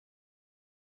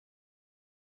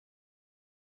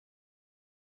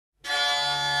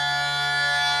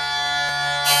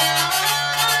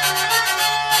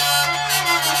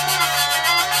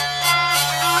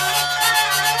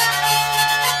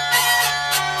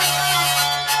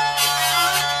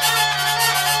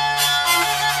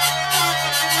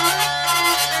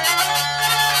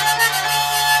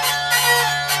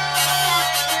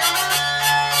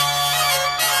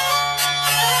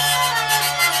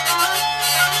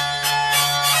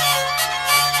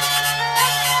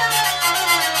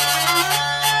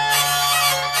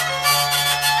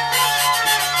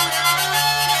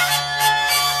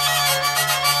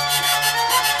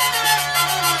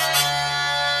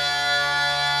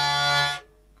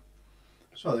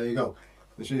So there you go.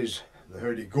 This is the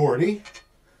hurdy-gourdy,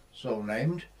 so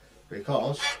named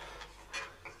because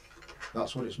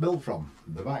that's what it's built from.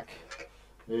 The back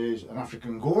is an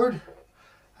African gourd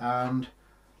and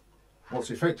what's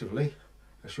effectively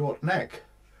a short neck.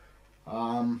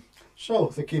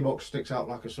 So the key box sticks out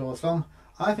like a sore thumb.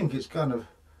 I think it's kind of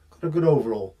got a good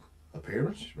overall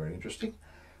appearance. It's very interesting.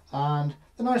 And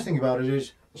the nice thing about it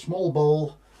is the small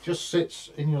bowl just sits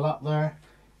in your lap there.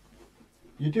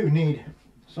 You do need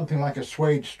something like a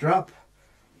suede strap,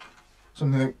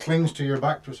 something that clings to your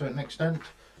back to a certain extent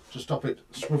to stop it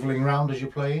swiveling around as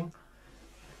you're playing.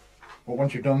 But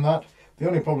once you've done that, the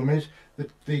only problem is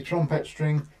that the trumpet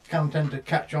string can tend to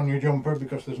catch on your jumper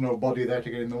because there's no body there to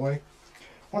get in the way.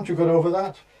 Once you've got over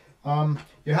that,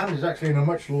 your hand is actually in a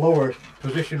much lower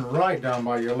position right down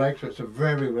by your leg, so it's a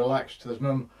very relaxed. There's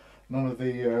none of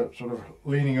the sort of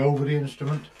leaning over the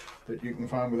instrument that you can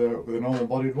find with a normal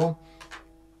bodied one.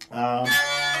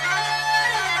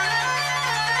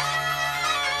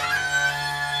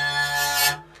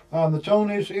 And the tone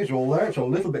is all there. It's a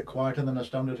little bit quieter than a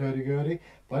standard hurdy-gurdy,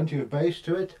 plenty of bass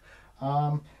to it,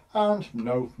 and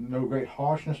no great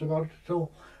harshness about it at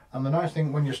all. And the nice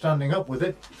thing when you're standing up with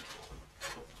it,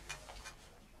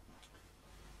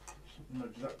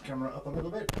 nudge that camera up a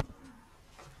little bit.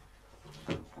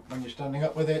 When you're standing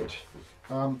up with it,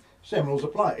 same rules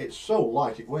apply. It's so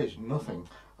light it weighs nothing,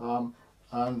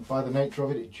 and by the nature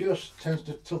of it, it just tends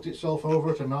to tilt itself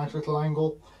over at a nice little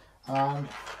angle, and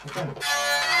again.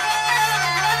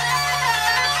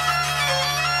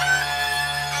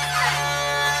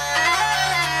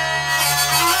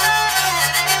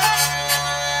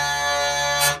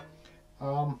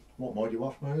 What more do you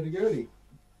want from a hurdy-gurdy?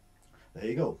 There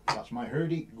you go, that's my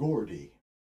hurdy-gourdy.